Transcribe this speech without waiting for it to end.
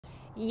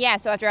Yeah,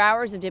 so after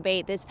hours of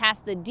debate, this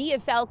passed the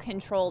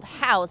DFL-controlled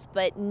House,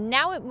 but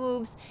now it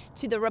moves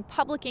to the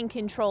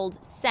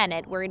Republican-controlled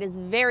Senate, where it is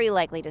very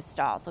likely to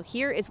stall. So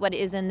here is what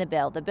is in the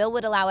bill. The bill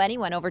would allow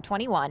anyone over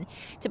 21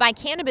 to buy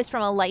cannabis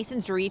from a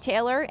licensed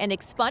retailer and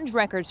expunge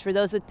records for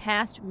those with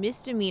past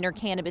misdemeanor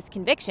cannabis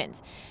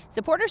convictions.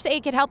 Supporters say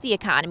it could help the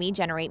economy,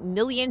 generate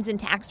millions in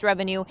tax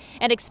revenue,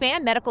 and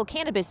expand medical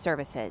cannabis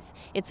services.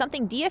 It's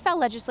something DFL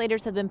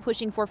legislators have been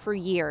pushing for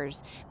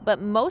years,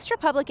 but most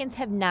Republicans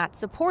have not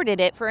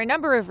supported it for a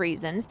number of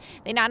reasons.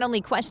 They not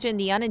only question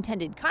the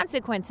unintended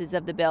consequences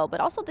of the bill, but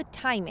also the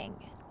timing.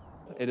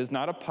 It is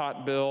not a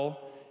pot bill.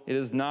 It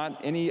is not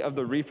any of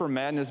the reefer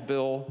madness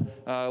bill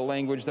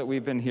language that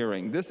we've been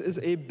hearing. This is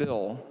a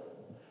bill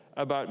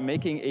about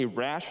making a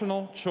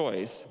rational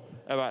choice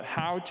about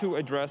how to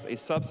address a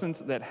substance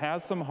that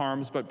has some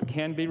harms but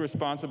can be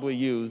responsibly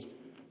used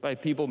by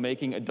people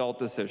making adult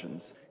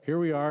decisions. Here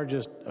we are,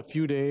 just a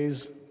few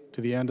days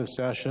to the end of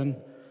session.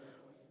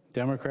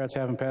 Democrats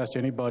haven't passed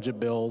any budget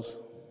bills.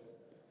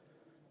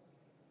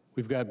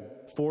 We've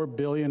got $4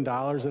 billion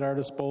at our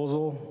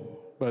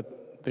disposal,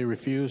 but they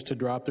refuse to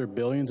drop their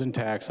billions in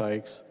tax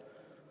hikes.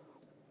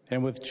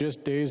 And with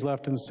just days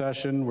left in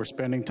session, we're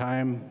spending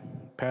time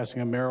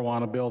passing a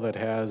marijuana bill that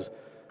has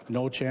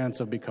no chance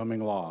of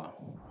becoming law.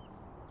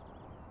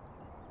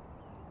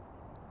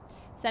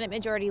 Senate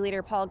Majority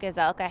Leader Paul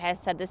Gazelka has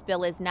said this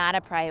bill is not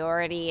a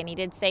priority, and he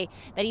did say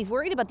that he's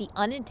worried about the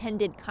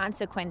unintended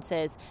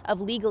consequences of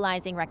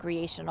legalizing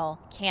recreational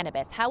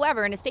cannabis.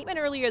 However, in a statement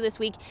earlier this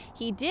week,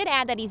 he did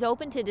add that he's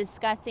open to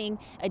discussing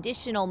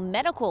additional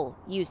medical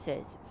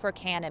uses for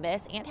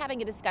cannabis and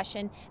having a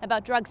discussion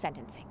about drug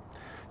sentencing.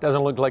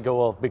 Doesn't look like it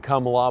will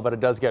become law, but it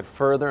does get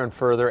further and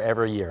further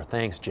every year.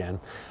 Thanks, Jen.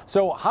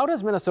 So how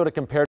does Minnesota compare